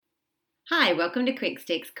Hi, welcome to Quick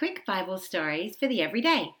Sticks, quick Bible stories for the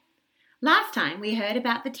everyday. Last time we heard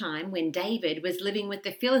about the time when David was living with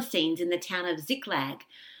the Philistines in the town of Ziklag.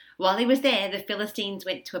 While he was there, the Philistines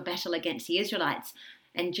went to a battle against the Israelites,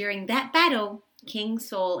 and during that battle, King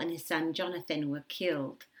Saul and his son Jonathan were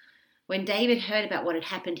killed. When David heard about what had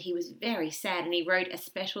happened, he was very sad, and he wrote a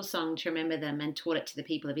special song to remember them and taught it to the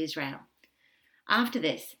people of Israel. After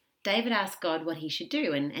this, David asked God what he should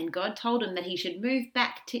do, and God told him that he should move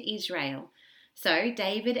back to Israel. So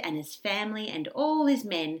David and his family and all his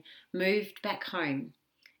men moved back home,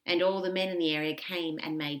 and all the men in the area came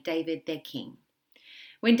and made David their king.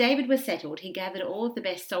 When David was settled, he gathered all of the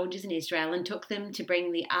best soldiers in Israel and took them to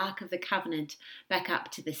bring the Ark of the Covenant back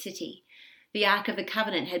up to the city. The Ark of the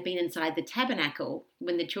Covenant had been inside the tabernacle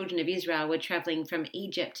when the children of Israel were traveling from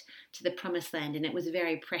Egypt to the Promised Land, and it was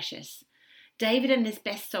very precious. David and his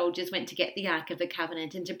best soldiers went to get the Ark of the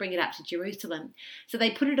Covenant and to bring it up to Jerusalem. So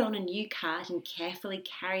they put it on a new cart and carefully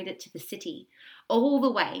carried it to the city. All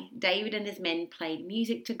the way, David and his men played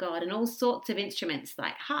music to God and all sorts of instruments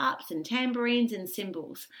like harps and tambourines and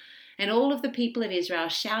cymbals. And all of the people of Israel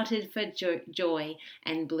shouted for joy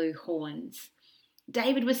and blew horns.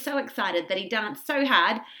 David was so excited that he danced so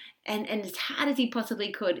hard and as hard as he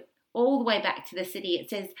possibly could, all the way back to the city.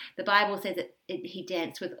 The Bible says that he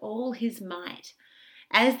danced with all his might.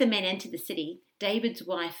 As the men entered the city, David's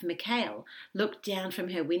wife, Michal, looked down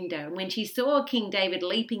from her window, and when she saw King David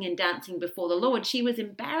leaping and dancing before the Lord, she was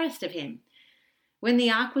embarrassed of him. When the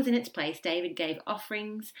ark was in its place, David gave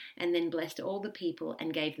offerings and then blessed all the people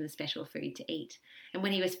and gave them special food to eat. And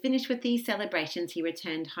when he was finished with these celebrations, he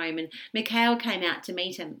returned home, and Michal came out to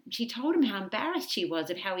meet him. She told him how embarrassed she was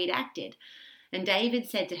of how he'd acted. And David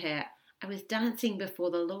said to her, "I was dancing before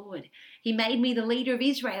the Lord. He made me the leader of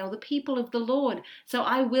Israel, the people of the Lord, so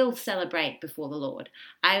I will celebrate before the Lord.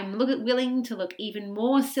 I am willing to look even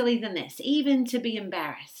more silly than this, even to be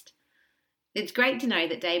embarrassed." It's great to know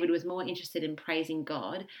that David was more interested in praising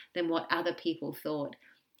God than what other people thought.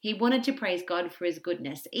 He wanted to praise God for his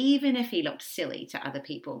goodness, even if he looked silly to other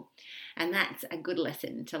people. And that's a good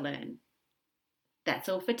lesson to learn. That's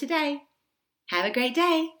all for today. Have a great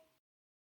day.